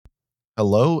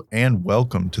Hello and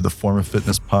welcome to the Form of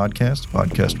Fitness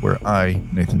podcast where I,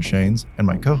 Nathan Shanes, and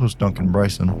my co-host Duncan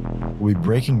Bryson will be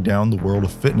breaking down the world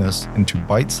of fitness into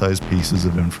bite-sized pieces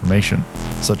of information,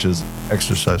 such as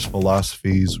exercise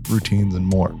philosophies, routines, and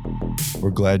more. We're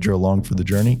glad you're along for the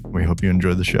journey. We hope you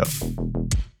enjoy the show.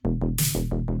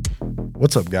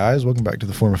 What's up, guys? Welcome back to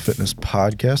the Form of Fitness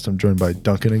podcast. I'm joined by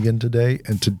Duncan again today,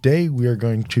 and today we are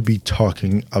going to be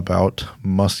talking about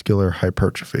muscular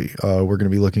hypertrophy. We're going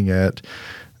to be looking at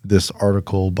this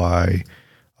article by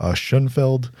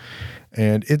Schoenfeld,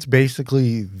 and it's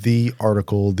basically the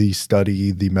article, the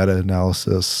study, the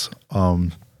meta-analysis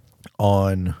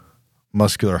on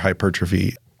muscular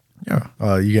hypertrophy.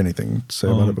 Yeah. You got anything to say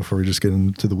about it before we just get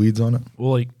into the weeds on it?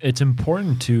 Well, it's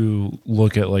important to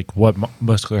look at what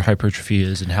muscular hypertrophy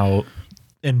is and how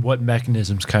and what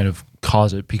mechanisms kind of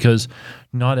cause it, because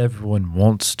not everyone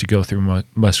wants to go through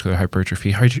muscular hypertrophy.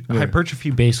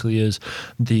 Hypertrophy basically is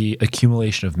the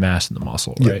accumulation of mass in the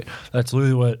muscle, right? That's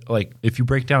literally what, if you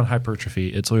break down hypertrophy,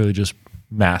 it's literally just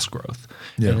mass growth.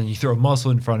 And then you throw a muscle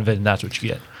in front of it and that's what you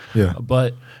get.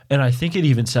 And I think it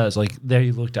even says, there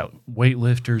you looked at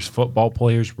weightlifters, football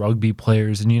players, rugby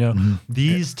players, and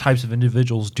these types of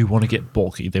individuals do want to get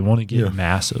bulky. They want to get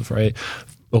massive, right?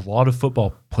 A lot of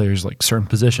football players like certain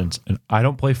positions, and I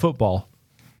don't play football,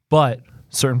 but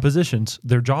certain positions,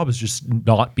 their job is just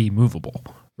not be movable,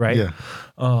 right?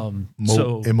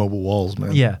 Immobile walls,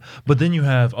 man. Yeah, but then you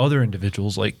have other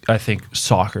individuals I think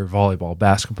soccer, volleyball,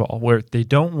 basketball, where they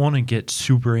don't want to get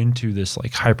super into this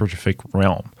hypertrophic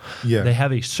realm. They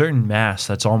have a certain mass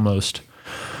that's almost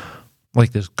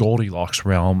like this Goldilocks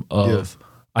realm of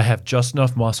I have just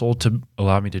enough muscle to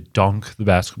allow me to dunk the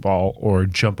basketball or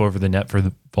jump over the net for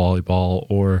the volleyball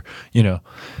or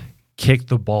kick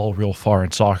the ball real far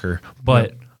in soccer,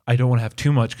 but I don't want to have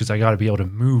too much because I got to be able to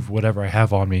move whatever I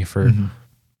have on me for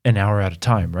an hour at a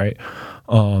time, right?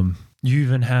 You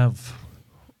even have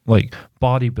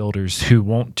bodybuilders who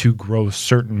want to grow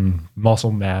certain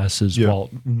muscle masses while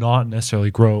not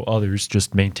necessarily grow others,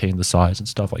 just maintain the size and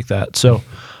stuff like that. So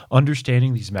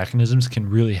understanding these mechanisms can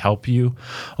really help you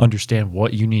understand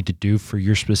what you need to do for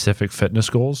your specific fitness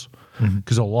goals.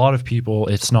 Because a lot of people,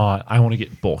 it's not, I want to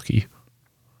get bulky.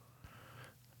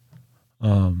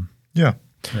 And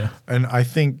I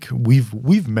think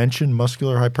we've mentioned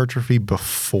muscular hypertrophy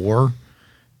before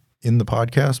in the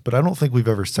podcast, but I don't think we've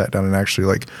ever sat down and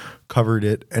actually covered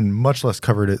it, and much less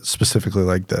covered it specifically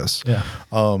like this.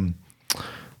 I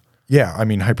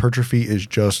mean, hypertrophy is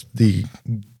just the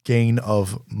gain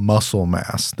of muscle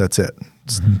mass. That's it.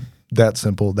 It's that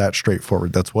simple, that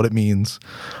straightforward. That's what it means.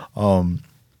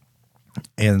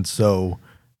 And so,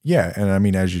 and I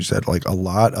mean, as you said, a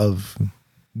lot of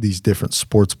these different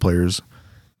sports players,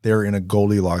 they're in a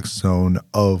Goldilocks zone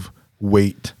of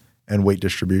weight and weight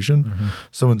distribution.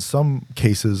 So in some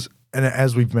cases, and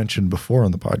as we've mentioned before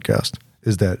on the podcast,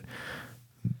 is that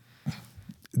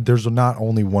there's not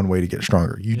only one way to get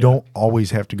stronger. You don't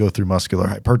always have to go through muscular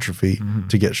hypertrophy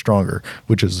to get stronger,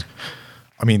 which is,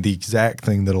 I mean, the exact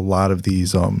thing that a lot of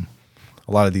these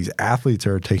athletes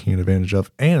are taking advantage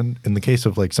of. And in the case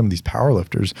of some of these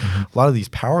powerlifters, a lot of these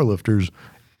powerlifters,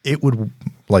 it would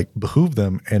behoove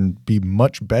them and be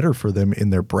much better for them in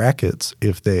their brackets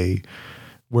if they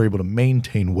were able to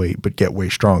maintain weight but get way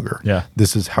stronger.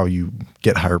 This is how you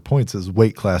get higher points, is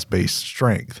weight class based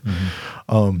strength.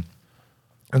 And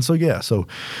so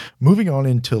moving on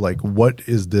into what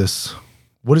is this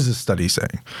study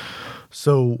saying?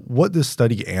 So what this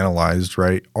study analyzed,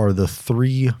 right, are the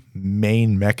three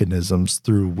main mechanisms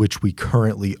through which we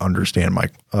currently understand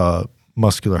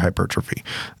muscular hypertrophy.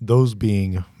 Those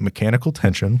being mechanical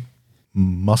tension,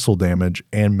 muscle damage,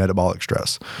 and metabolic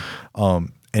stress.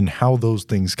 And how those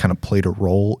things kind of played a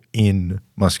role in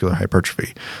muscular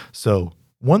hypertrophy. So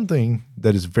one thing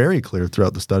that is very clear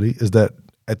throughout the study is that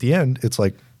at the end, it's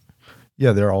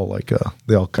they're all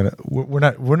they all kind of, we're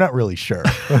not really sure.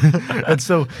 And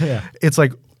so it's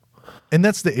and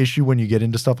that's the issue when you get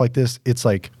into stuff like this. It's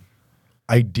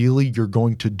ideally you're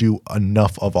going to do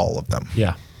enough of all of them.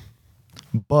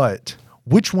 But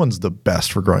which one's the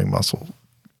best for growing muscle?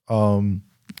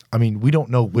 I mean, we don't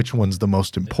know which one's the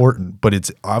most important, but it's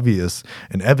obvious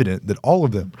and evident that all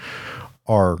of them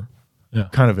are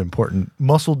kind of important.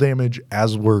 Muscle damage,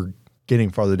 as we're getting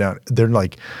farther down, they're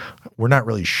we're not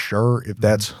really sure if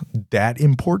that's that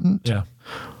important.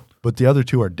 But the other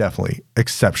two are definitely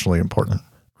exceptionally important,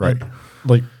 right?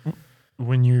 And,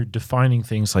 when you're defining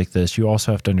things like this, you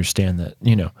also have to understand that,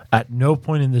 at no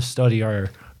point in this study are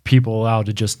people allowed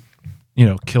to just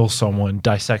kill someone,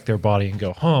 dissect their body, and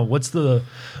go, what's the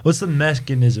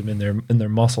mechanism in their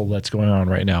muscle that's going on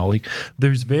right now? Like,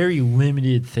 there's very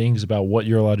limited things about what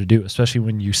you're allowed to do, especially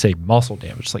when you say muscle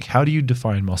damage. Like, how do you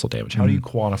define muscle damage? How do you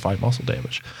quantify muscle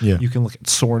damage? Yeah. You can look at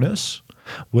soreness,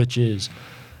 which is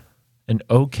an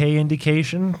okay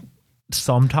indication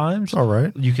sometimes. All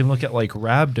right. You can look at like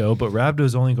rhabdo, but rhabdo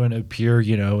is only going to appear,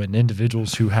 in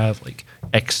individuals who have like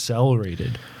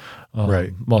accelerated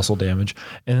muscle damage.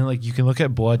 And then like you can look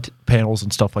at blood panels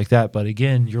and stuff like that. But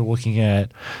again, you're looking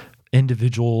at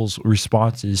individuals'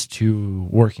 responses to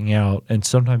working out, and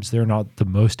sometimes they're not the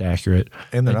most accurate.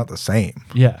 And they're not the same.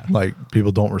 Yeah. Like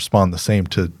people don't respond the same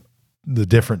to the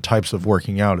different types of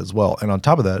working out as well. And on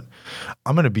top of that,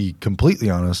 I'm going to be completely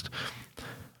honest.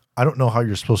 I don't know how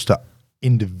you're supposed to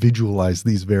individualize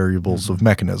these variables of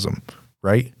mechanism,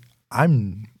 right?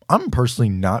 I'm personally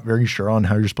not very sure on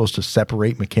how you're supposed to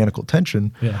separate mechanical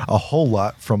tension a whole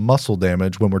lot from muscle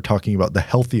damage when we're talking about the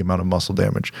healthy amount of muscle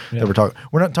damage that we're talking.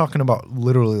 We're not talking about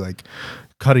literally like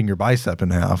cutting your bicep in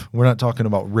half. We're not talking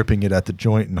about ripping it at the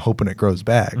joint and hoping it grows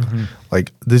back.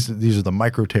 Like these are the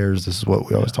micro tears. This is what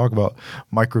we always talk about.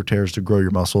 Micro tears to grow your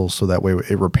muscles so that way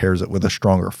it repairs it with a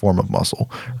stronger form of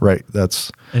muscle, right?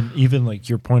 And even like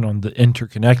your point on the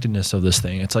interconnectedness of this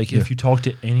thing, it's like if you talk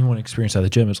to anyone experienced at the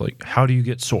gym, it's like, how do you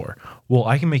get sore? Well,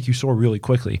 I can make you sore really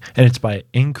quickly. And it's by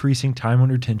increasing time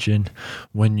under tension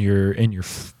when you're in your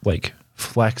like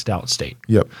flexed out state.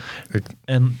 Yep.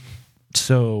 And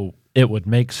so it would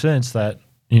make sense that,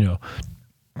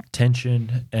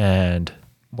 tension and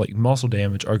like muscle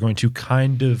damage are going to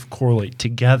kind of correlate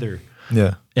together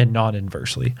and not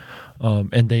inversely.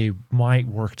 And they might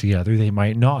work together. They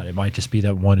might not. It might just be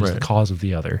that one is the cause of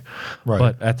the other. Right.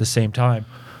 But at the same time,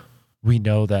 we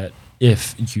know that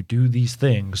if you do these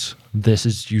things, this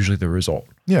is usually the result.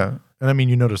 Yeah. And I mean,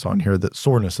 you notice on here that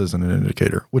soreness isn't an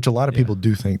indicator, which a lot of people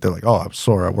do think. They're like, oh, I'm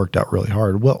sore. I worked out really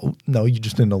hard. Well, no, you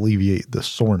just didn't alleviate the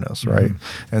soreness, right?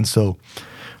 And so,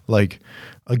 like,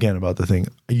 again, about the thing,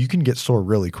 you can get sore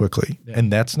really quickly.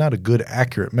 And that's not a good,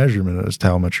 accurate measurement as to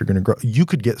how much you're going to grow. You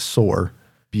could get sore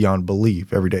beyond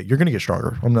belief every day. You're going to get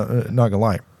stronger. I'm not going to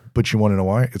lie. But you want to know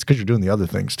why? It's because you're doing the other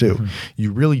things too.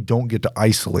 You really don't get to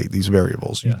isolate these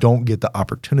variables. You don't get the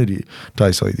opportunity to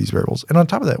isolate these variables. And on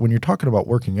top of that, when you're talking about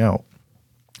working out,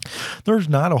 there's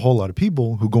not a whole lot of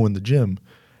people who go in the gym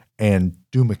and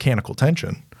do mechanical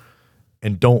tension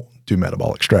and don't do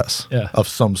metabolic stress of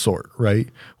some sort, right?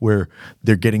 Where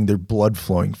they're getting their blood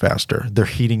flowing faster. They're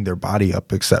heating their body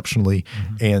up exceptionally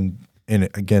and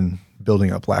again,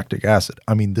 building up lactic acid.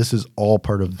 I mean, this is all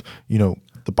part of,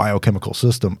 the biochemical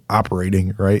system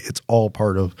operating, right? It's all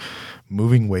part of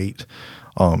moving weight,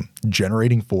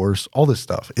 generating force, all this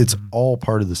stuff. It's all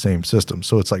part of the same system.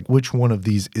 So it's like, which one of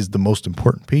these is the most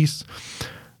important piece?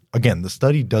 Again, the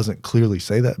study doesn't clearly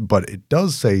say that, but it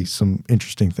does say some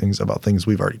interesting things about things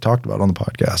we've already talked about on the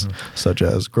podcast, such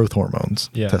as growth hormones,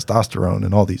 testosterone,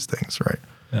 and all these things, right?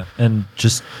 Yeah. And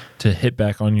just to hit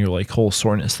back on your like whole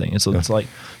soreness thing, it's like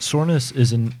soreness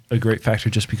isn't a great factor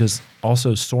just because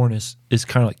also soreness is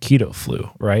kind of like keto flu,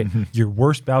 right? Your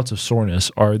worst bouts of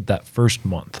soreness are that first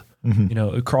month.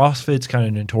 CrossFit's kind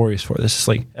of notorious for this. It's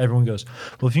like everyone goes,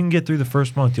 well, if you can get through the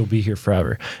first month, you'll be here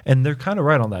forever. And they're kind of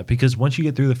right on that because once you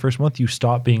get through the first month, you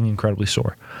stop being incredibly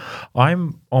sore.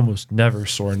 I'm almost never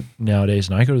sore nowadays,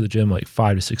 and I go to the gym like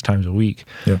 5 to 6 times a week.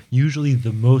 Usually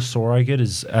the most sore I get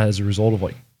is as a result of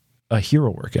like a hero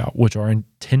workout, which are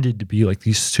intended to be like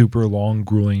these super long,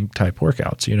 grueling type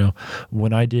workouts.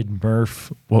 When I did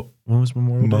Murph, when was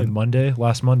Memorial Day?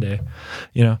 Last Monday,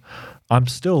 I'm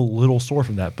still a little sore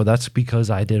from that, but that's because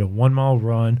I did a 1 mile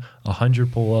run,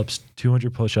 100 pull-ups,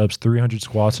 200 push-ups, 300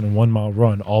 squats, and a 1 mile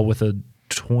run, all with a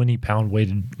 20-pound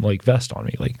weighted like vest on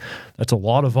me. Like that's a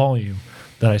lot of volume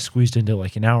that I squeezed into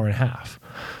like an hour and a half.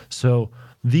 So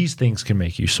these things can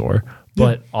make you sore,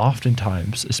 but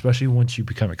oftentimes, especially once you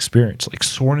become experienced, like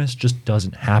soreness just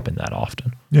doesn't happen that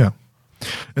often. Yeah.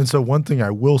 And so one thing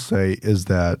I will say is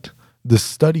that the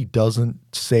study doesn't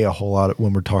say a whole lot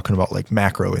when we're talking about like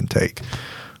macro intake.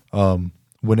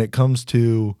 When it comes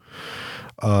to,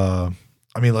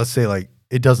 let's say like,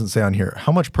 it doesn't say on here,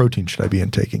 how much protein should I be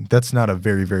intaking? That's not a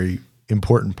very, very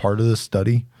important part of this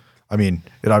study. I mean,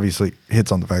 it obviously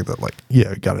hits on the fact that like,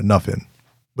 it got enough in,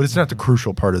 but it's not the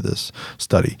crucial part of this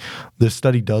study. This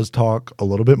study does talk a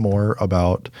little bit more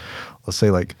about, let's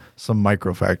say like some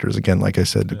micro factors. Again, like I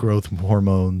said, the growth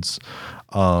hormones,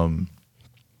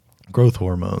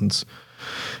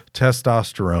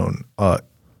 testosterone,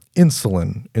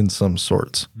 insulin in some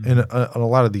sorts, and a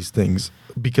lot of these things.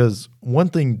 Because one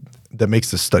thing that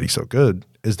makes this study so good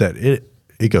is that it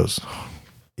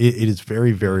is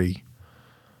very, very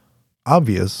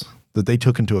obvious that they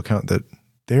took into account that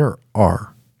there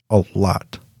are a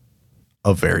lot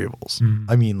of variables.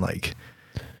 I mean, like,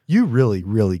 you really,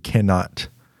 really cannot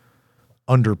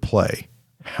underplay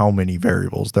how many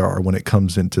variables there are when it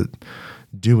comes into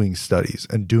doing studies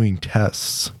and doing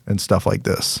tests and stuff like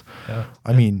this. Yeah.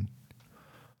 I mean,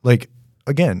 like,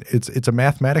 again, it's a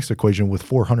mathematics equation with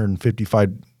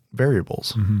 455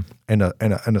 variables and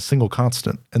a single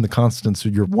constant, and the constants are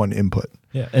your one input.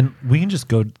 Yeah, and we can just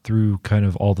go through kind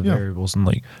of all the Yeah. variables and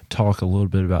like talk a little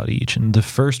bit about each. And the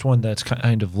first one that's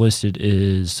kind of listed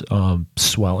is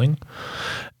swelling,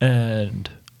 and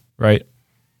right.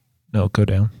 No, go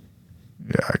down.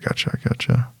 Yeah, I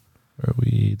gotcha. Are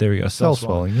we? There we go. Cell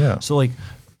swelling, yeah. So like,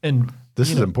 and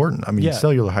This is important. I mean, yeah.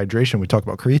 cellular hydration, we talk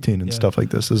about creatine and Yeah. stuff like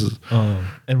this. This is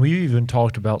and we even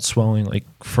talked about swelling like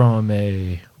from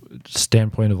a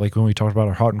standpoint of like when we talked about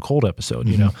our hot and cold episode,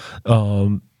 you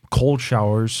know, cold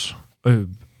showers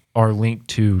are linked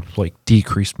to like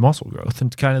decreased muscle growth,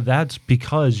 and kind of that's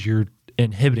because you're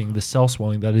inhibiting the cell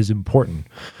swelling that is important,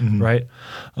 right?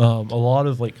 A lot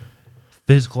of like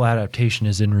physical adaptation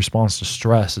is in response to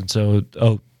stress, and so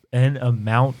an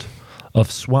amount of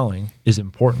swelling is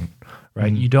important,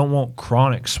 right? You don't want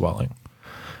chronic swelling.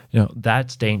 You know,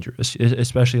 that's dangerous,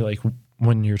 especially like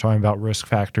when you're talking about risk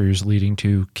factors leading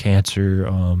to cancer,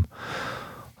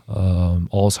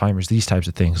 Alzheimer's, these types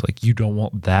of things. Like, you don't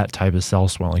want that type of cell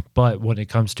swelling. But when it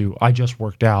comes to, I just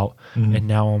worked out and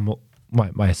now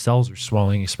my cells are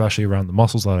swelling, especially around the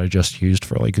muscles that I just used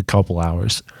for like a couple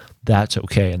hours, that's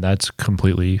okay. And that's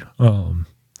completely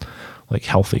like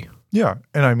healthy. yeah.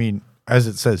 And I mean, as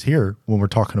it says here, when we're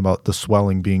talking about the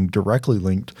swelling being directly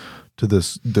linked to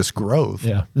this growth,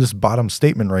 this bottom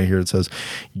statement right here, it says,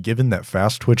 given that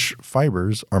fast twitch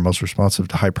fibers are most responsive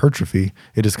to hypertrophy,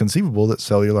 it is conceivable that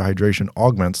cellular hydration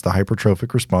augments the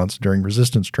hypertrophic response during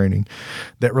resistance training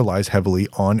that relies heavily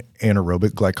on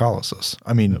anaerobic glycolysis.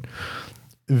 I mean,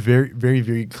 very, very,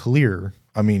 very clear.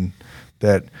 I mean,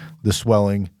 that the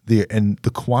swelling, and the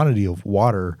quantity of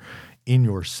water in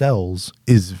your cells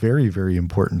is very, very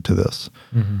important to this.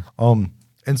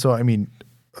 And so, I mean,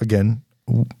 again,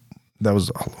 that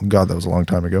was a long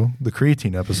time ago. The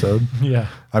creatine episode. Yeah.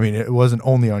 I mean, it wasn't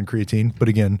only on creatine, but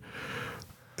again,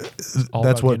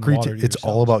 that's what creatine. It's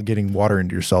all about getting water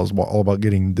into your cells. All about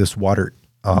getting this water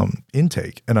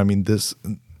intake. And I mean, this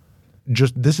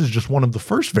is just one of the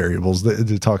first variables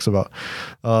that it talks about.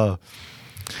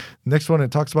 Next one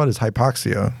it talks about is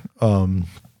hypoxia.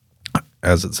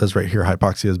 As it says right here,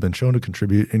 hypoxia has been shown to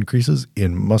contribute increases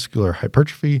in muscular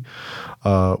hypertrophy,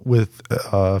 with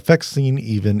effects seen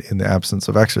even in the absence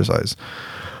of exercise.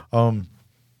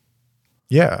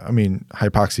 Yeah, I mean,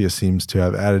 hypoxia seems to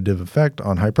have additive effect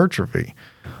on hypertrophy.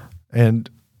 And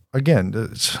again,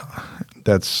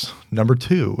 that's number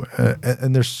two.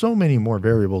 And there's so many more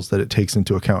variables that it takes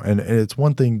into account. And it's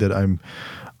one thing that I'm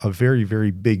a very,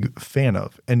 very big fan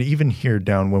of. And even here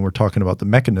down when we're talking about the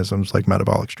mechanisms like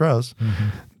metabolic stress,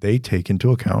 they take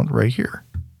into account right here.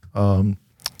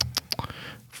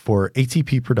 For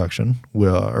ATP production,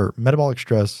 or metabolic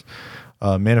stress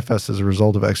manifests as a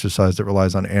result of exercise that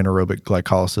relies on anaerobic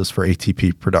glycolysis for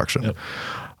ATP production,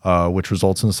 which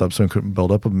results in the subsequent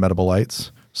buildup of metabolites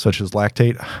such as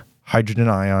lactate, hydrogen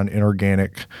ion,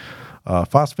 inorganic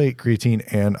phosphate, creatine,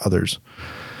 and others.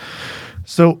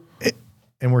 So,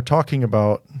 and we're talking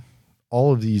about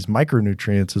all of these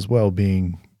micronutrients as well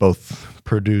being both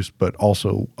produced, but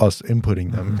also us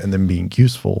inputting them and then being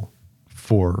useful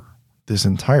for this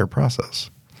entire process.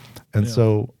 And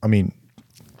so, I mean,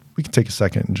 we can take a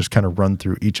second and just kind of run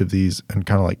through each of these and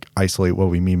kind of like isolate what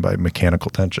we mean by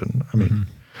mechanical tension. I mean,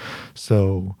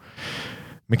 so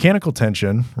mechanical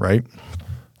tension, right?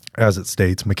 As it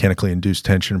states, mechanically induced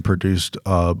tension produced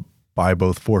by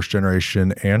both force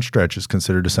generation and stretch is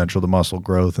considered essential to muscle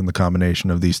growth, and the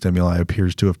combination of these stimuli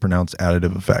appears to have pronounced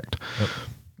additive effect.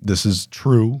 This is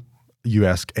true. You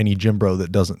ask any gym bro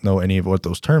that doesn't know any of what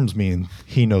those terms mean,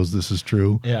 he knows this is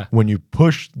true. Yeah. When you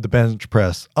push the bench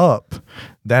press up,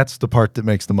 that's the part that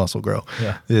makes the muscle grow.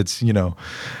 Yeah. It's,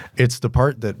 it's the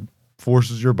part that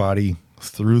forces your body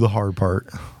through the hard part.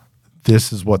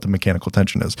 This is what the mechanical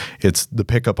tension is. It's the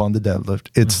pickup on the deadlift.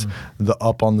 It's the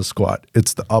up on the squat.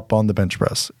 It's the up on the bench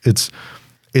press. It's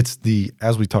the,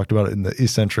 as we talked about in the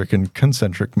eccentric and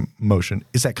concentric motion,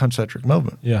 it's that concentric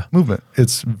movement.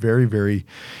 It's very, very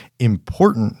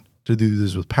important to do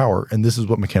this with power. And this is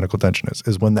what mechanical tension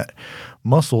is when that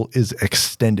muscle is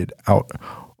extended out,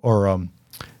 or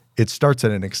it starts at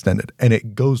an extended and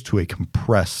it goes to a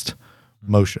compressed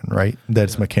motion, right?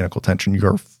 That's mechanical tension. You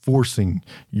are forcing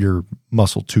your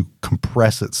muscle to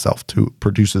compress itself to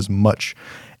produce as much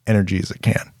energy as it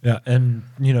can. Yeah. And,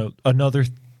 another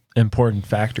important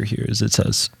factor here is it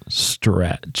says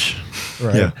stretch,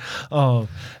 right? Yeah.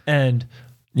 And,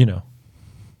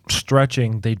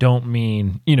 stretching, they don't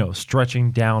mean,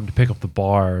 stretching down to pick up the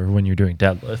bar when you're doing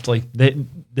deadlift. Like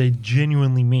they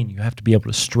genuinely mean you have to be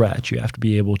able to stretch. You have to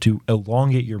be able to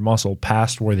elongate your muscle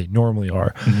past where they normally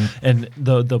are. Mm-hmm. And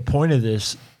the point of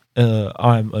this,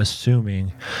 I'm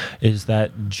assuming, is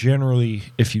that generally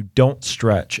if you don't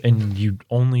stretch and you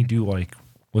only do like,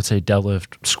 let's say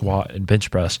deadlift, squat, and bench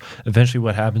press, eventually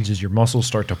what happens is your muscles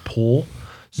start to pull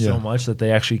so much that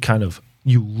they actually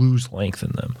you lose length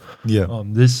in them. Yeah.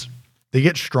 They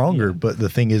get stronger, Yeah. but the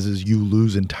thing is you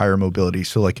lose entire mobility.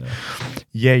 So like,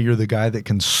 you're the guy that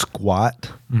can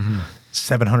squat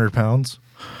 700 pounds,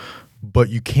 but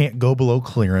you can't go below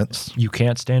clearance. You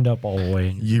can't stand up all the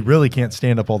way. You really can't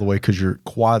stand up all the way because your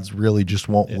quads really just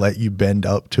won't let you bend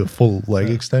up to a full leg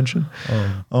extension.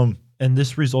 And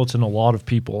this results in a lot of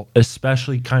people,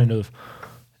 especially kind of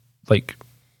like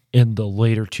in the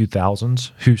later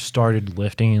 2000s, who started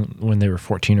lifting when they were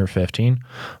 14 or 15.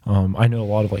 I know a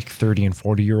lot of like 30 and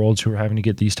 40-year-olds who are having to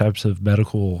get these types of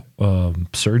medical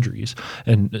surgeries.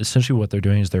 And essentially what they're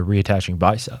doing is they're reattaching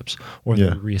biceps or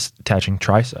they're reattaching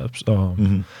triceps.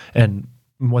 And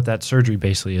what that surgery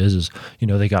basically is,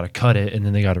 they got to cut it and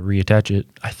then they got to reattach it,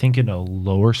 I think, in a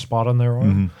lower spot on their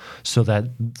arm so that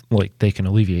like they can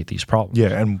alleviate these problems.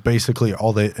 Yeah, and basically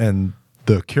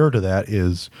the cure to that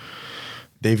is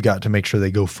they've got to make sure they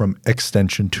go from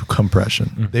extension to compression.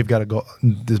 Mm-hmm. They've got to go.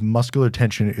 The muscular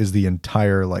tension is the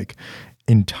entire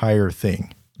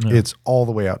thing. Yeah. It's all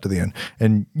the way out to the end.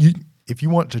 And if you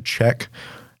want to check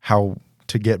how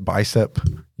to get bicep,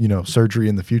 surgery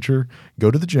in the future,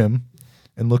 go to the gym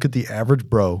and look at the average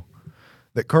bro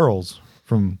that curls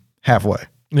from halfway.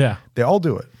 Yeah, they all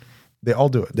do it.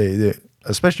 They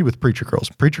especially with preacher curls.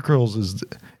 Preacher curls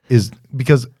is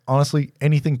because honestly,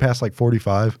 anything past like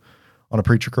 45. On a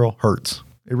preacher curl hurts.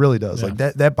 It really does. Yeah.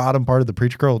 Like that bottom part of the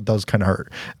preacher curl does kind of hurt.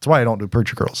 That's why I don't do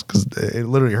preacher curls, because it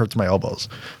literally hurts my elbows.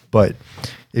 But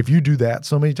if you do that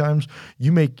so many times,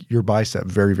 you make your bicep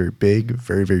very, very big,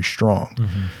 very, very strong.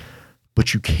 Mm-hmm.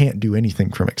 But you can't do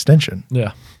anything from extension.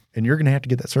 Yeah. And you're going to have to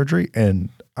get that surgery. And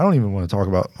I don't even want to talk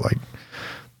about like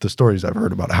the stories I've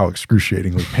heard about how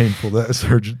excruciatingly painful those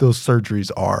surgeries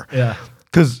are. Yeah.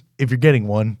 Because if you're getting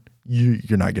one,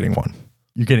 you're not getting one.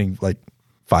 You're getting like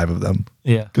 5 of them.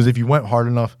 Yeah. Because if you went hard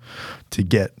enough to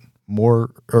get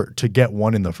more or to get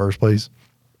one in the first place,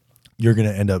 you're going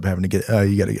to end up having to get,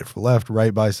 you got to get for left,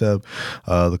 right bicep,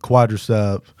 the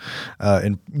quadricep,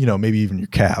 and maybe even your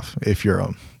calf if you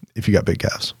got big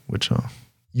calves, which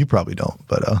you probably don't,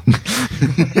 but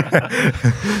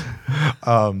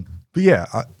but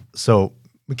yeah, so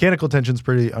mechanical tension is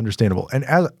pretty understandable. And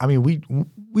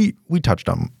we touched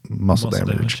on muscle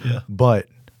damage, but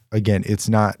again, it's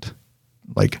not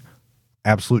like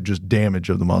absolute just damage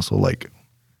of the muscle, like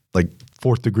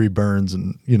 4th degree burns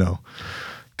and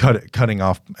cutting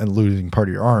off and losing part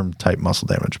of your arm type muscle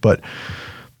damage. But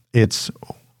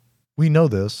we know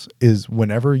this is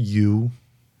whenever you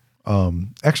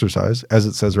exercise, as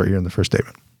it says right here in the first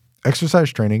statement,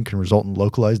 exercise training can result in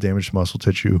localized damage to muscle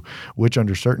tissue, which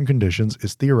under certain conditions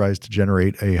is theorized to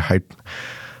generate a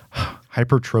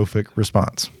hypertrophic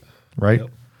response, right?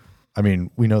 Yep. I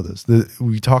mean, we know this.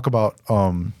 We talk about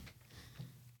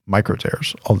micro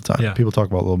tears all the time. Yeah. People talk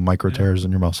about little micro tears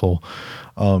in your muscle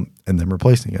and then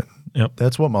replacing it. Yep.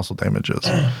 That's what muscle damage is.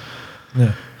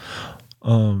 Yeah.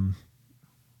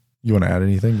 You want to add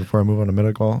anything before I move on to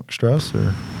metabolic stress?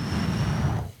 Or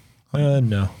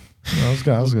no. I was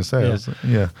gonna say,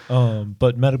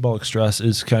 but metabolic stress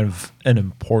is kind of an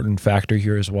important factor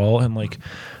here as well, and like.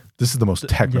 This is the most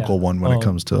technical one when it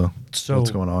comes to what's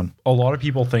going on. A lot of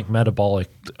people think metabolic,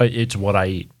 it's what I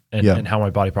eat and how my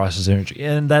body processes energy.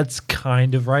 And that's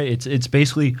kind of right. It's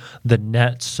basically the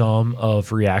net sum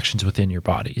of reactions within your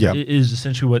body. Yeah. It is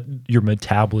essentially what your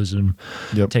metabolism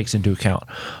takes into account.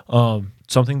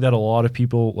 Something that a lot of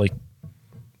people like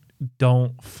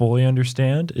don't fully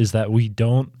understand is that we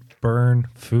don't burn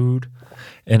food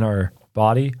in our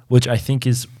body, which I think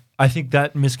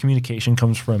that miscommunication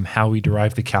comes from how we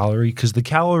derive the calorie, because the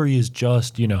calorie is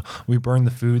just, we burn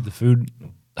the food,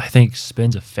 I think,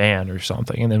 spins a fan or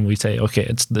something, and then we say, okay,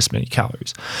 it's this many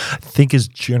calories. I think is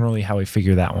generally how we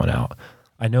figure that one out.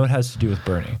 I know it has to do with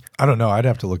burning. I don't know. I'd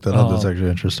have to look that up. That's actually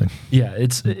interesting. Yeah,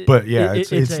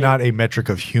 it's not a metric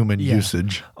of human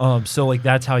usage. So like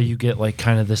that's how you get like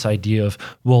kind of this idea of,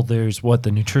 well, there's what the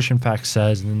nutrition fact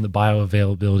says and then the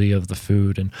bioavailability of the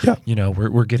food, and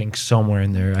we're getting somewhere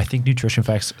in there. I think nutrition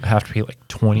facts have to be like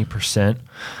 20%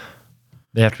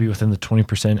 They have to be within the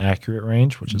 20% accurate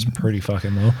range, which is pretty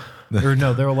fucking low. Or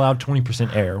no, they're allowed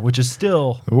 20% air, which is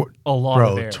still a lot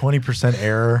of air. 20%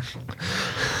 error.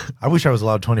 I wish I was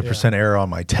allowed 20% error on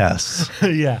my tests.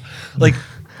 Yeah. Like,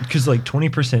 because like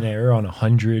 20% error on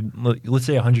 100, let's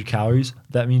say 100 calories,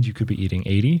 that means you could be eating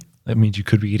 80. That means you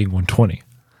could be eating 120.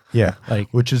 Yeah. Like,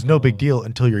 which is no big deal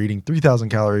until you're eating 3,000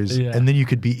 calories. Yeah. And then you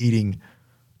could be eating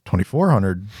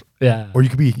 2,400. Yeah. Or you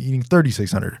could be eating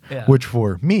 3,600, which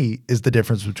for me is the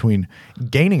difference between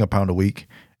gaining a pound a week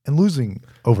and losing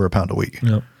over a pound a week.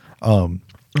 Yep.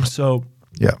 So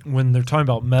when they're talking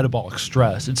about metabolic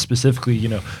stress, it's specifically,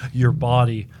 your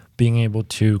body being able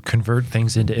to convert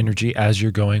things into energy as you're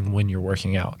going when you're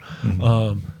working out.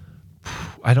 Mm-hmm.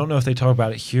 I don't know if they talk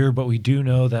about it here, but we do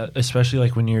know that, especially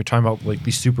like when you're talking about like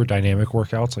these super dynamic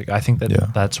workouts, like I think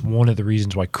that that's one of the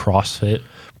reasons why CrossFit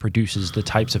produces the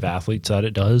types of athletes that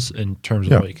it does in terms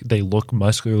of like they look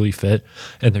muscularly fit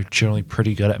and they're generally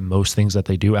pretty good at most things that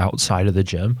they do outside of the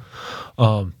gym.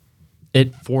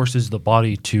 It forces the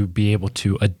body to be able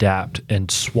to adapt and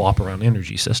swap around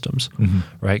energy systems,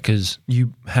 right? Because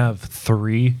you have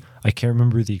three. I can't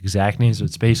remember the exact names, but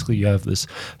it's basically you have this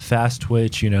fast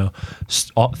twitch,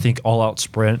 think all out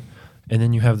sprint, and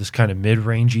then you have this kind of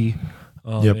mid-rangey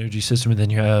energy system, and then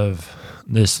you have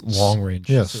this long range.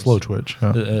 Yeah, slow twitch.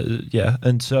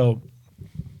 And so,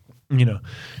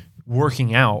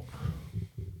 working out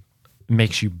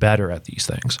makes you better at these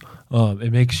things.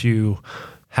 It makes you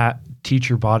teach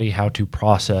your body how to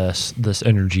process this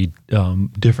energy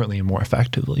differently and more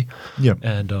effectively. Yeah.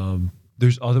 And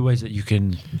there's other ways that you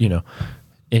can,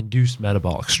 induce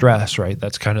metabolic stress, right?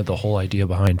 That's kind of the whole idea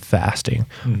behind fasting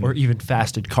or even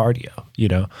fasted cardio,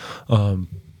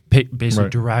 basically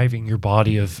deriving your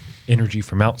body of energy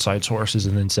from outside sources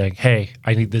and then saying, hey,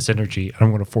 I need this energy. And I'm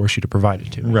going to force you to provide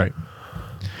it to me. Right.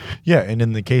 Yeah, and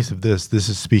in the case of this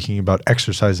is speaking about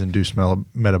exercise-induced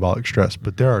metabolic stress,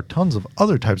 but there are tons of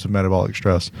other types of metabolic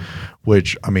stress,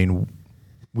 which,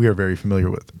 we are very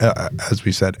familiar with. As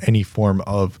we said, any form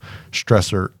of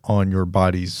stressor on your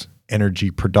body's energy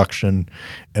production,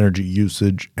 energy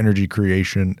usage, energy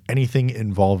creation, anything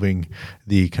involving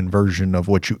the conversion of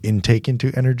what you intake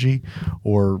into energy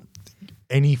or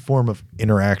any form of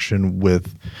interaction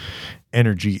with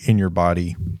energy in your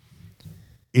body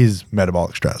is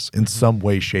metabolic stress in some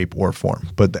way, shape, or form.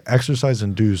 But the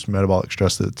exercise-induced metabolic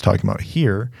stress that it's talking about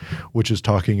here, which is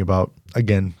talking about,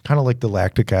 again, kind of like the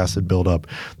lactic acid buildup,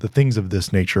 the things of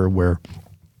this nature where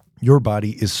your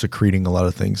body is secreting a lot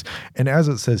of things. And as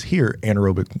it says here,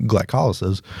 anaerobic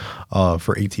glycolysis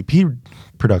for ATP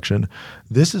production,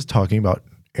 this is talking about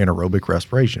anaerobic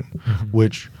respiration,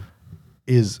 which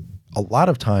is a lot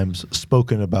of times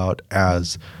spoken about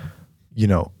as,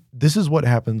 this is what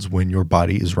happens when your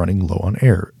body is running low on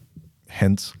air,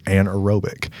 hence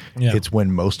anaerobic. Yeah. It's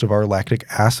when most of our lactic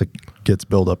acid gets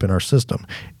built up in our system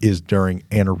is during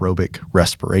anaerobic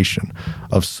respiration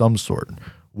of some sort,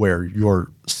 where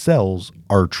your cells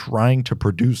are trying to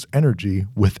produce energy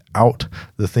without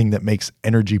the thing that makes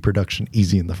energy production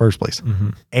easy in the first place,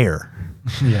 air.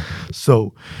 Yeah.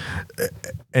 So,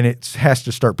 and it has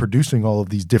to start producing all of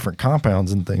these different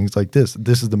compounds and things like this.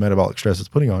 This is the metabolic stress it's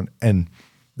putting on. And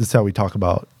this is how we talk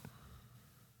about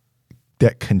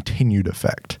that continued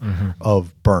effect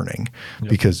of burning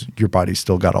because your body's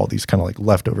still got all these kind of like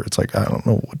leftover. It's like, I don't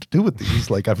know what to do with these.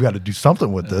 Like, I've got to do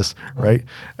something with this, right?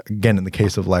 Again, in the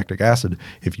case of lactic acid,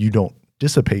 if you don't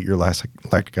dissipate your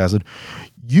lactic acid,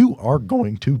 you are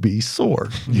going to be sore.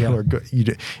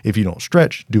 If you don't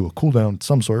stretch, do a cool down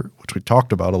some sort, which we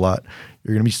talked about a lot,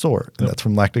 you're going to be sore. And that's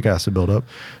from lactic acid buildup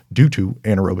due to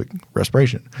anaerobic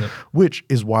respiration, which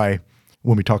is why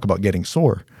when we talk about getting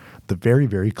sore, the very,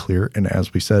 very clear, and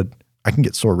as we said, I can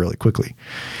get sore really quickly.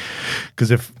 Because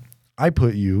if I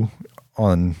put you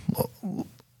on,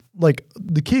 like,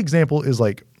 the key example is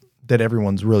like that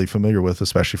everyone's really familiar with,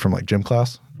 especially from like gym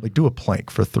class, like do a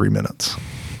plank for 3 minutes,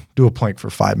 do a plank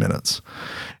for 5 minutes.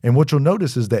 And what you'll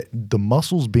notice is that the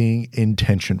muscles being in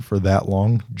tension for that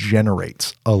long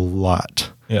generates a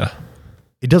lot. Yeah.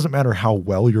 It doesn't matter how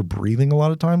well you're breathing a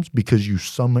lot of times because you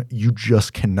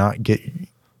just cannot get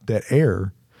that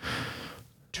air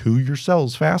to your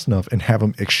cells fast enough and have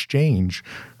them exchange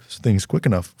things quick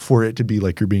enough for it to be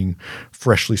like you're being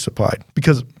freshly supplied.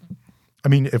 Because,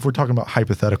 if we're talking about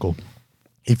hypothetical,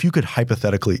 if you could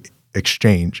hypothetically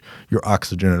exchange your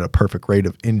oxygen at a perfect rate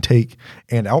of intake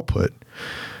and output,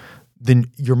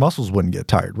 then your muscles wouldn't get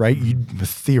tired, right? You'd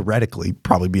theoretically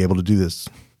probably be able to do this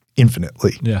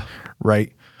infinitely. Yeah.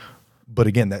 Right. But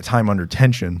again, that time under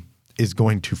tension is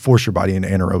going to force your body into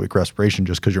anaerobic respiration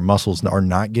just because your muscles are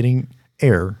not getting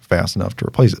air fast enough to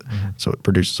replace it. So it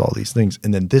produces all these things.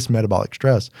 And then this metabolic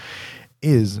stress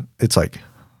it's like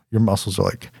your muscles are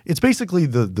like, it's basically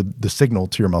the signal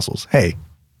to your muscles. Hey,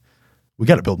 we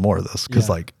got to build more of this. Cause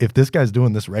like if this guy's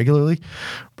doing this regularly,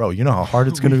 bro, you know how hard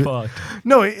it's going to be. Fucked.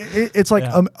 No, it's like,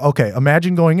 okay,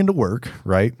 imagine going into work,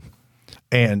 right?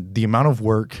 And the amount of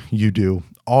work you do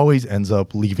always ends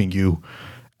up leaving you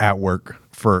at work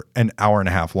for an hour and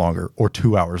a half longer or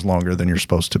 2 hours longer than you're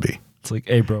supposed to be. It's like,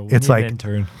 hey, bro, it's like an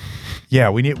intern.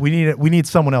 Yeah, we need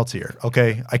someone else here.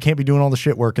 Okay, I can't be doing all the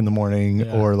shit work in the morning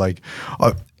or like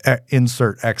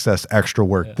insert excess extra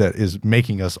work that is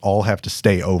making us all have to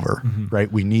stay over.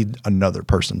 Right? We need another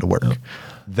person to work.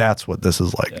 That's what this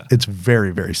is like. It's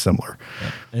very, very similar.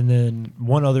 And then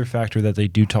one other factor that they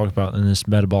do talk about in this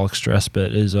metabolic stress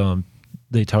bit is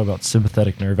they talk about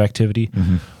sympathetic nerve activity,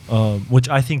 which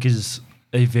I think is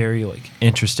a very like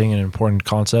interesting and important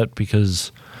concept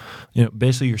because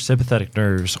basically your sympathetic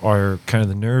nerves are kind of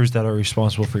the nerves that are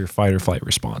responsible for your fight or flight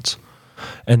response.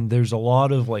 And there's a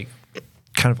lot of like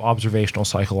kind of observational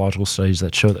psychological studies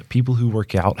that show that people who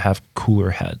work out have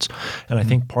cooler heads. And I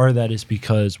think part of that is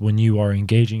because when you are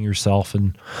engaging yourself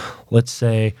in, let's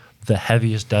say, the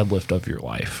heaviest deadlift of your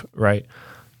life, right?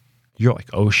 You're like,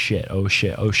 oh shit, oh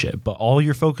shit, oh shit. But all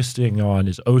you're focusing on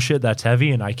is, oh shit, that's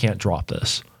heavy and I can't drop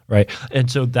this. Right. And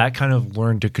so that kind of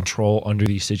learn to control under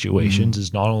these situations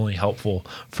is not only helpful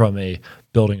from a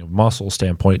building of muscle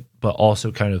standpoint, but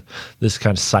also kind of this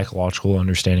kind of psychological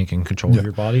understanding and control of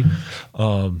your body.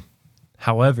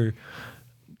 However,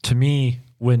 to me,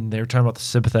 when they're talking about the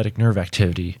sympathetic nerve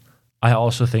activity, I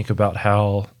also think about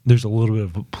how there's a little bit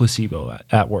of a placebo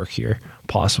at work here,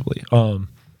 possibly.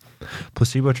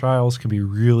 Placebo trials can be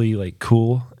really like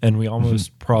cool, and we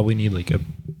almost probably need like a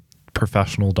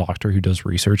professional doctor who does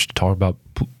research to talk about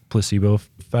placebo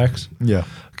effects. Yeah.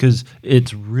 Because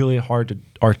it's really hard to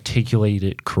articulate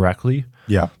it correctly.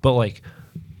 Yeah. But like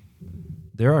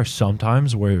there are some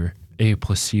times where a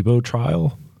placebo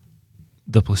trial,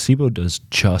 the placebo does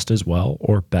just as well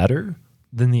or better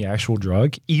than the actual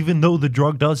drug, even though the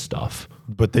drug does stuff.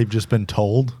 But they've just been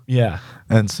told. Yeah.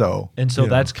 And so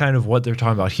that's kind of what they're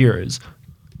talking about here is,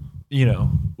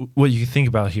 what you think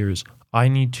about here is I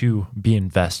need to be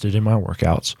invested in my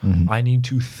workouts. I need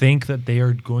to think that they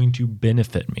are going to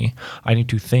benefit me. I need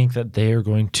to think that they are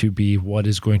going to be what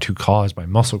is going to cause my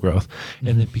muscle growth.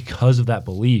 And then because of that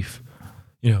belief,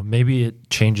 maybe it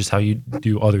changes how you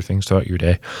do other things throughout your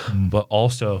day. But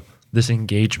also this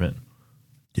engagement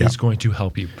is going to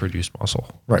help you produce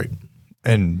muscle. Right.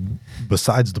 And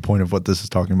besides the point of what this is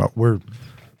talking about, we're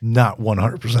not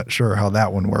 100% sure how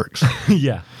that one works.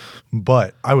 Yeah.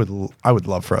 But I would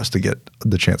love for us to get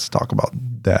the chance to talk about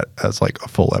that as like a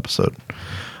full episode.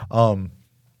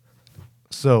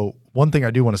 So one thing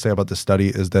I do want to say about this study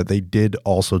is that they did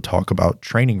also talk about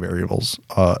training variables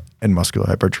in muscular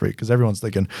hypertrophy, because everyone's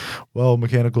thinking, well,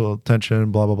 mechanical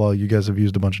tension, blah, blah, blah. You guys have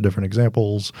used a bunch of different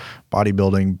examples,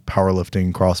 bodybuilding,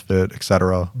 powerlifting, CrossFit,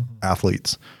 etc.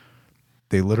 Athletes.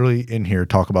 They literally in here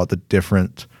talk about the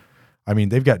different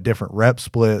they've got different rep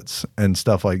splits and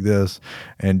stuff like this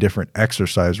and different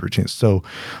exercise routines. So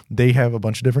they have a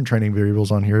bunch of different training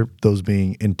variables on here, those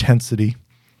being intensity,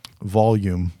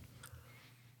 volume,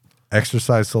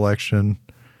 exercise selection,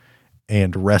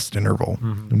 and rest interval,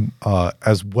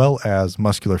 as well as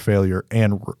muscular failure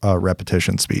and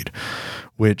repetition speed,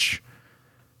 which,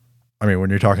 when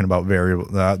you're talking about variable,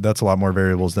 that's a lot more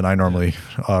variables than I normally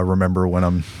remember when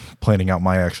I'm planning out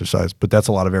my exercise, but that's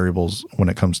a lot of variables when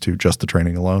it comes to just the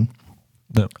training alone.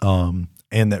 Yep.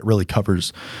 And that really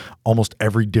covers almost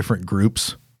every different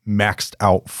group's maxed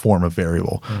out form of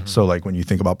variable. So like when you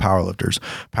think about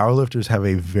powerlifters have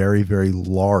a very, very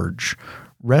large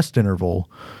rest interval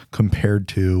compared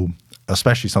to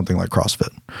especially something like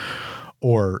CrossFit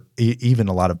or even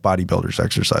a lot of bodybuilders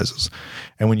exercises.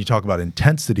 And when you talk about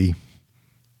intensity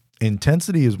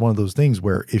is one of those things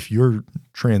where if you're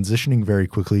transitioning very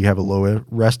quickly, you have a low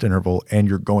rest interval, and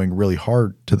you're going really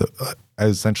hard to the,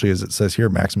 essentially as it says here,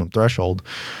 maximum threshold,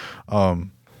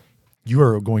 you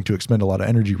are going to expend a lot of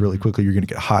energy really quickly. You're going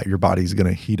to get hot. Your body's going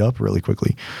to heat up really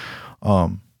quickly.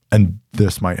 And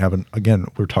this might happen, again,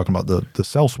 we're talking about the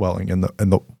cell swelling and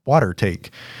the water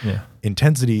take. Yeah.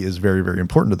 Intensity is very, very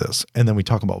important to this. And then we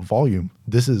talk about volume.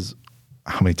 This is,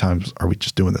 how many times are we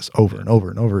just doing this over and over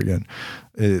and over again?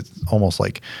 It's almost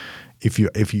like if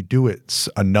you do it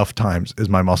enough times, is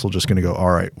my muscle just going to go, all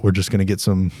right, we're just going to get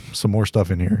some more stuff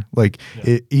in here. Like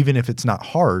even if it's not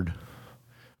hard,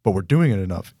 but we're doing it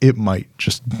enough, it might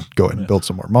just go ahead and build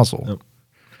some more muscle.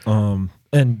 Yep.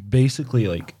 And basically,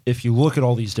 like, if you look at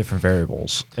all these different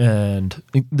variables, and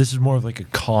this is more of like a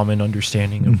common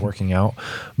understanding of working out,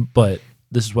 but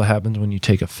this is what happens when you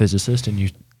take a physicist and you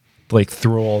like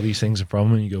throw all these things in front of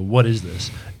them and you go, what is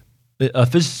this? A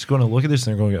physicist is going to look at this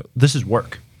and they're going to go, this is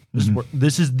work. This is work.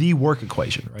 This is the work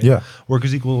equation, right? Yeah. Work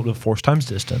is equal to force times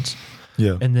distance.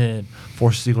 Yeah. And then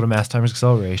force is equal to mass times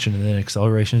acceleration, and then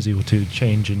acceleration is equal to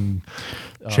change in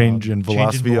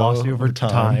velocity over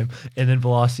time. And then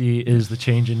velocity is the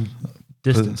change in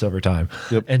distance over time.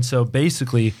 Yep. And so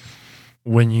basically,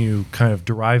 when you kind of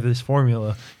derive this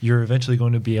formula, you're eventually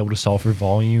going to be able to solve for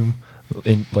volume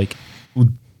and like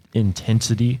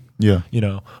intensity. Yeah. You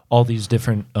know, all these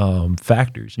different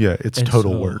factors. Yeah, it's And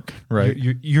total so work, right?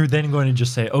 You're then going to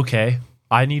just say, okay,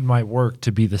 I need my work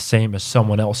to be the same as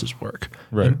someone else's work.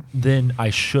 Right. And then I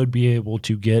should be able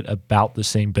to get about the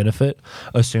same benefit,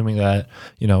 assuming that,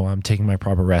 you know, I'm taking my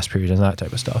proper rest period and that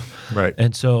type of stuff. Right.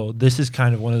 And so this is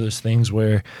kind of one of those things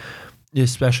where,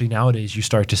 especially nowadays,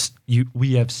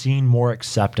 we have seen more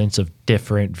acceptance of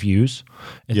different views.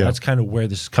 And Yeah. that's kind of where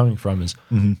this is coming from is,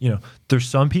 you know, there's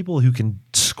some people who can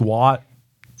squat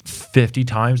 50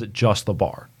 times at just the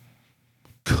bar.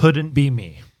 Couldn't be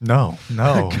me. No.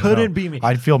 Couldn't be me.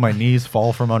 I'd feel my knees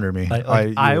fall from under me.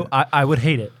 I would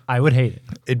hate it. I would hate it.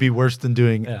 It'd be worse than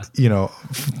doing,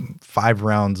 5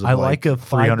 rounds of I like a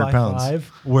 300 pounds. 5x5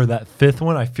 where that fifth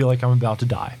one, I feel like I'm about to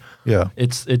die. Yeah.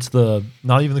 It's the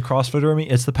not even the CrossFitter in me,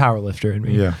 it's the power lifter in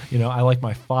me. Yeah. You know, I like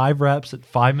my 5 reps at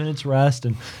 5 minutes rest,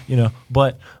 and you know,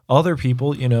 but other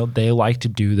people, you know, they like to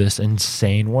do this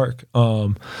insane work.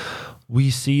 We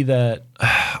see that,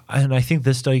 and I think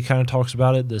this study kind of talks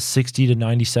about it, the 60 to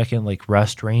 90 second like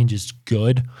rest range is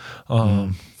good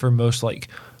for most like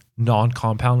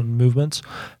non-compound movements.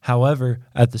 However,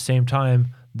 at the same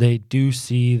time, they do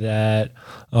see that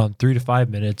 3 to 5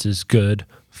 minutes is good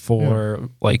for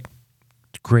like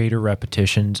greater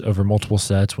repetitions over multiple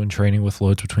sets when training with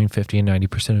loads between 50 and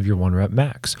 90% of your 1 rep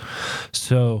max.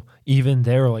 So even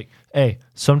they're like, hey,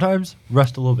 sometimes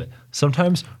rest a little bit,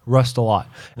 sometimes rest a lot.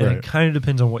 And Right. it kind of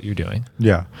depends on what you're doing.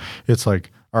 Yeah. It's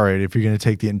like, all right, if you're going to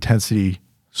take the intensity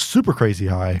super crazy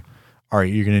high, all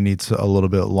right, you're going to need a little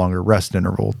bit longer rest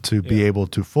interval to be able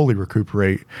to fully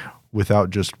recuperate without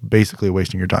just basically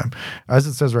wasting your time. As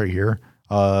it says right here,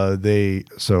 the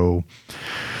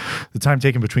time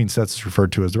taken between sets is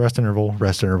referred to as the rest interval.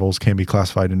 Rest intervals can be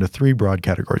classified into 3 broad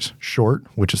categories: short,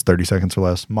 which is 30 seconds or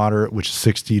less; moderate, which is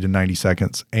 60 to 90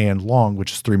 seconds; and long,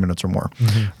 which is 3 minutes or more.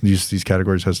 These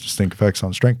categories has distinct effects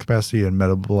on strength capacity and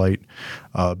metabolite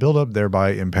buildup,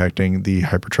 thereby impacting the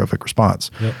hypertrophic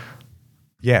response. Yep.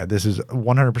 Yeah, this is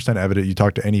 100% evident. You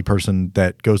talk to any person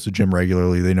that goes to the gym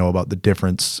regularly, they know about the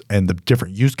difference and the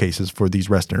different use cases for these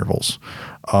rest intervals.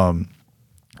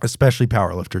 Especially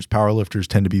powerlifters. Powerlifters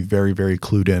tend to be very, very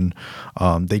clued in.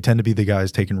 They tend to be the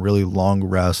guys taking really long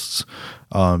rests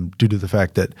due to the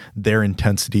fact that their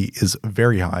intensity is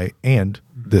very high. And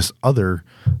this other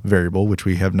variable, which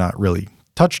we have not really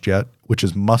touched yet, which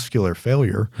is muscular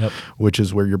failure, which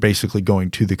is where you're basically going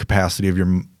to the capacity of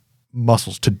your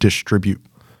muscles to distribute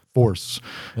force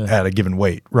at a given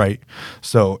weight, right?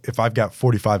 So if I've got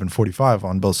 45 and 45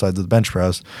 on both sides of the bench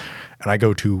press and I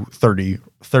go to 30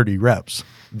 reps,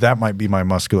 that might be my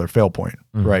muscular fail point,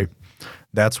 right?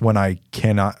 That's when I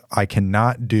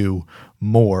cannot do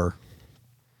more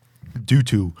due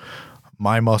to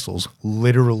my muscles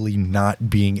literally not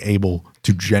being able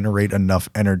to generate enough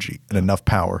energy and enough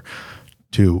power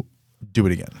to do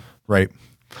it again, right?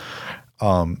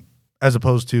 As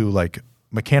opposed to like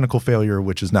mechanical failure,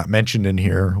 which is not mentioned in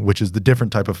here, which is the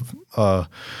different type of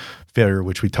failure,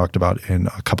 which we talked about in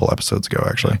a couple episodes ago,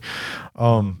 actually.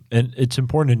 And it's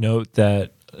important to note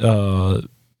that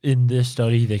in this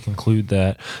study, they conclude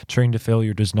that training to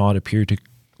failure does not appear to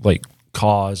like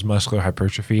cause muscular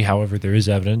hypertrophy. However, there is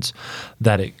evidence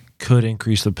that it could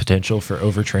increase the potential for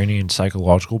overtraining and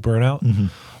psychological burnout.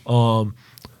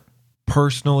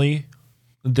 Personally,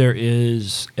 there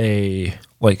is a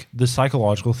like the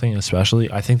psychological thing,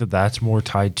 especially. I think that that's more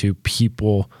tied to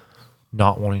people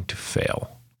not wanting to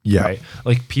fail. Yeah. Right?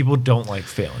 Like people don't like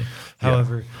failing.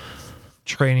 However,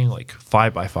 training like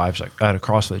 5x5s like at a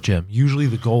CrossFit gym, usually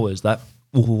the goal is that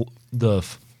the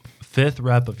fifth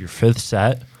rep of your fifth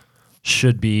set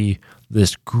should be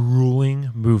this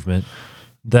grueling movement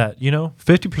that,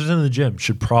 50% of the gym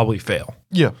should probably fail.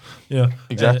 Yeah. Yeah.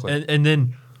 Exactly. And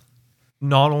then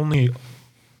not only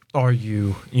are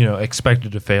you,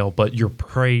 expected to fail, but you're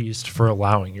praised for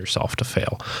allowing yourself to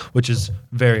fail, which is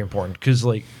very important. Because,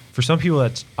 like, for some people,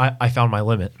 that's I found my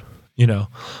limit,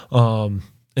 and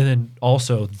then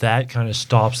also that kind of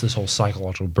stops this whole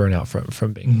psychological burnout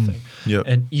from being a thing. Yep.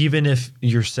 And even if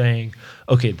you're saying,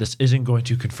 okay, this isn't going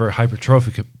to confer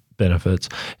hypertrophic benefits,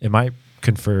 it might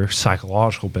confer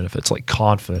psychological benefits like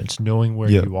confidence, knowing where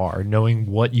you are, knowing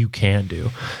what you can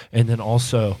do. And then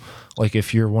also, like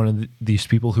if you're one of these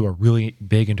people who are really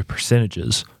big into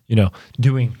percentages,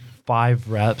 doing 5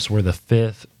 reps where the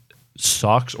 5th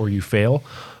sucks or you fail,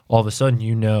 all of a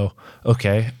sudden,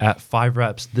 okay, at 5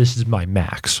 reps, this is my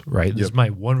max, right? This is my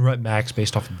 1 rep max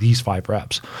based off of these 5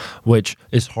 reps, which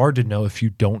is hard to know if you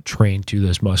don't train to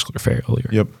this muscular failure.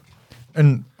 Yep.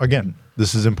 And again,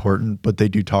 this is important, but they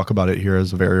do talk about it here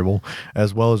as a variable,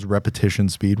 as well as repetition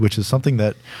speed, which is something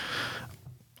that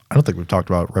I don't think we've talked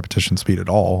about repetition speed at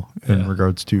all in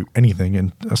regards to anything,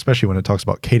 and especially when it talks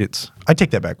about cadence. I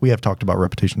take that back. We have talked about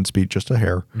repetition speed just a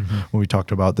hair when we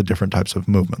talked about the different types of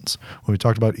movements. When we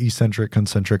talked about eccentric,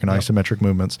 concentric, and isometric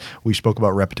movements, we spoke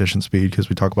about repetition speed because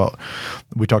we talked about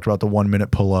the 1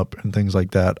 minute pull up and things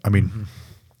like that. I mean,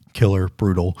 killer,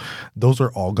 brutal. Those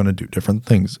are all going to do different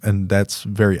things, and that's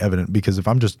very evident because if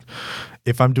I'm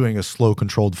doing a slow,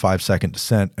 controlled 5-second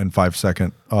descent and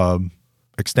 5-second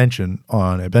extension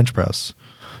on a bench press,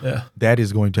 that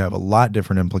is going to have a lot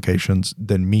different implications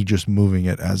than me just moving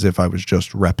it as if I was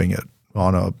just repping it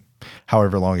on a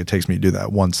however long it takes me to do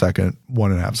that. 1 second,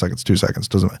 1.5 seconds, 2 seconds,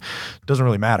 doesn't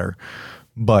really matter.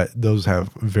 But those have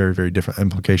very, very different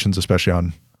implications, especially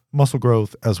on muscle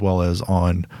growth as well as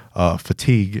on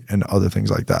fatigue and other things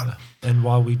like that. And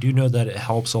while we do know that it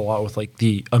helps a lot with like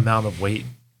the amount of weight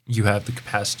you have the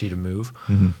capacity to move,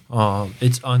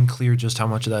 it's unclear just how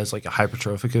much of that is like a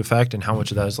hypertrophic effect and how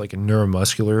much of that is like a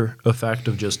neuromuscular effect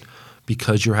of just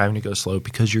because you're having to go slow,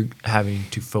 because you're having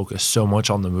to focus so much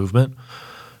on the movement,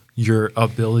 your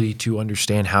ability to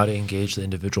understand how to engage the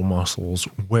individual muscles,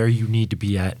 where you need to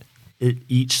be at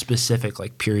each specific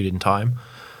like period in time.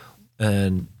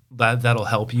 And that'll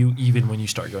help you even when you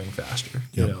start going faster.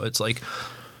 It's like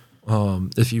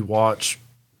if you watch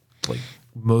like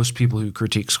most people who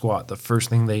critique squat, the first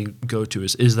thing they go to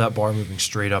is that bar moving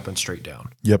straight up and straight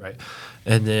down? Right.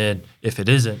 And then if it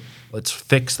isn't, let's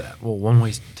fix that. Well, one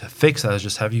way to fix that is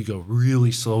just have you go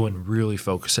really slow and really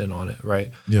focus in on it,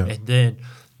 right? And then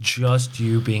just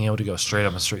you being able to go straight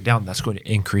up and straight down, that's going to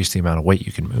increase the amount of weight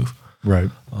you can move. Right.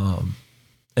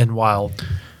 And while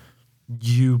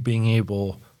you being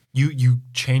able, you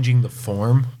changing the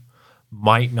form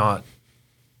might not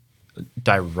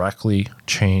directly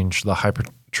change the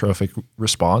hypertrophic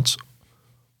response,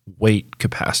 weight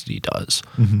capacity does.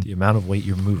 The amount of weight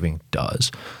you're moving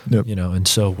does. And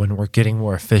so when we're getting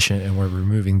more efficient and we're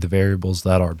removing the variables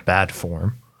that are bad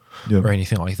form or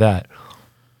anything like that,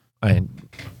 and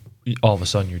all of a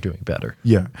sudden you're doing better.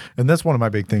 Yeah. And that's one of my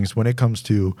big things when it comes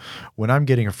to when I'm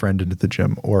getting a friend into the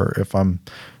gym or if I'm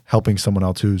helping someone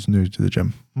else who's new to the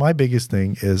gym. My biggest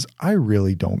thing is I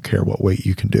really don't care what weight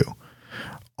you can do.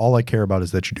 All I care about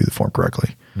is that you do the form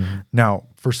correctly. Now,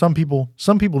 for some people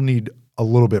need a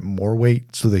little bit more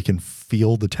weight so they can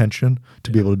feel the tension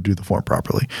to be able to do the form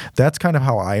properly. That's kind of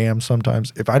how I am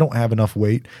sometimes. If I don't have enough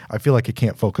weight, I feel like I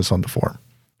can't focus on the form,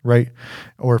 right?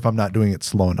 Or if I'm not doing it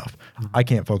slow enough, I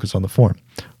can't focus on the form.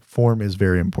 Form is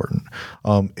very important.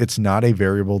 It's not a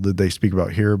variable that they speak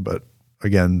about here, but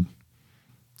again,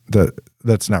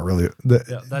 that's not really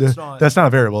that's not a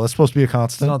variable. That's supposed to be a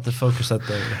constant. It's not the focus that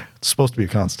it's supposed to be a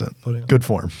constant. Good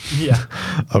form. Yeah.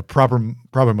 A proper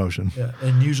motion. Yeah.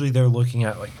 And usually they're looking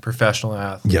at like professional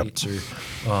athletes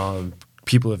or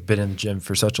people who have been in the gym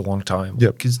for such a long time.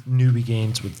 Because newbie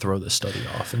gains would throw this study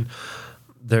off, and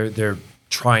they're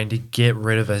trying to get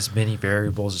rid of as many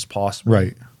variables as possible.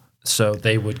 Right. So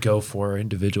they would go for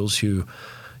individuals who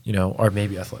are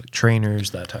maybe athletic trainers,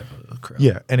 that type of crap.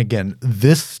 Yeah. And again,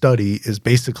 this study is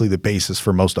basically the basis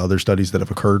for most other studies that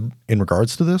have occurred in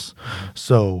regards to this.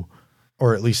 So,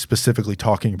 or at least specifically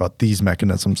talking about these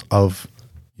mechanisms of,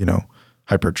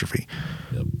 hypertrophy.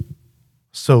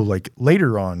 So like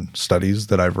later on studies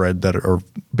that I've read that are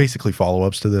basically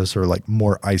follow-ups to this or like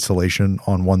more isolation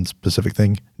on one specific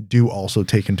thing do also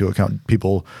take into account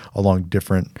people along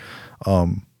different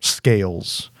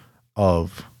scales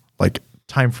of like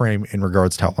time frame in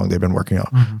regards to how long they've been working out.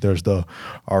 There's the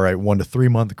 1 to 3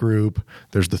 month group.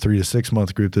 There's the 3 to 6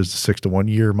 month group. There's the 6 to 1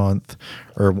 year month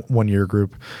or 1 year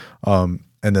group. And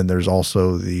then there's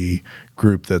also the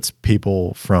group that's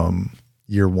people from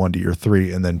year 1 to year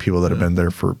 3, and then people that have been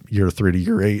there for year 3 to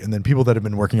year 8, and then people that have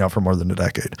been working out for more than a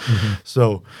decade.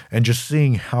 So, and just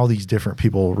seeing how these different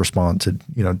people respond to,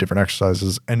 different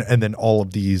exercises and then all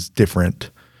of these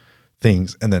different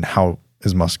things, and then how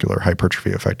is muscular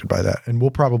hypertrophy affected by that? And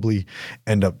we'll probably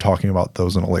end up talking about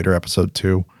those in a later episode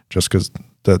too, just because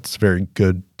that's a very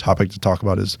good topic to talk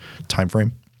about is time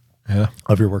frame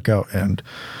of your workout and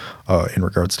in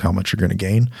regards to how much you're going to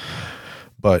gain.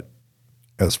 But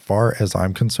as far as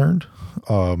I'm concerned,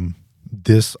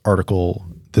 this article,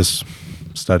 this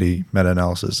study,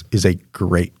 meta-analysis is a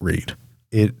great read.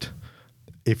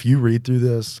 If you read through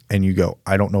this and you go,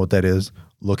 I don't know what that is,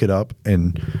 look it up,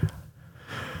 and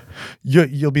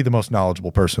you'll be the most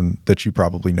knowledgeable person that you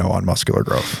probably know on muscular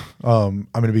growth. I'm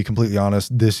going to be completely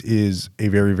honest. This is a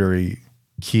very, very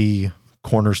key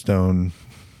cornerstone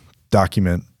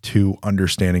document to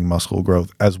understanding muscle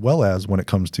growth, as well as when it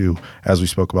comes to, as we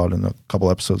spoke about in a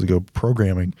couple episodes ago,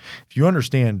 programming. If you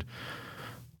understand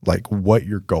like what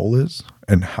your goal is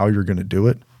and how you're going to do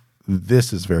it,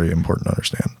 this is very important to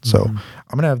understand. So I'm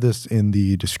going to have this in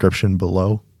the description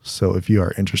below. So if you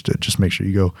are interested, just make sure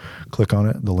you go click on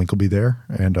it. The link will be there.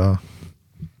 And you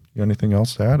got anything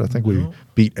else to add? I think we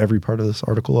beat every part of this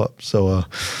article up. So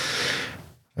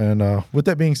and with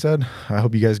that being said, I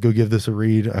hope you guys go give this a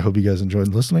read. I hope you guys enjoyed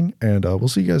listening, and we'll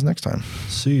see you guys next time.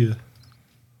 See ya.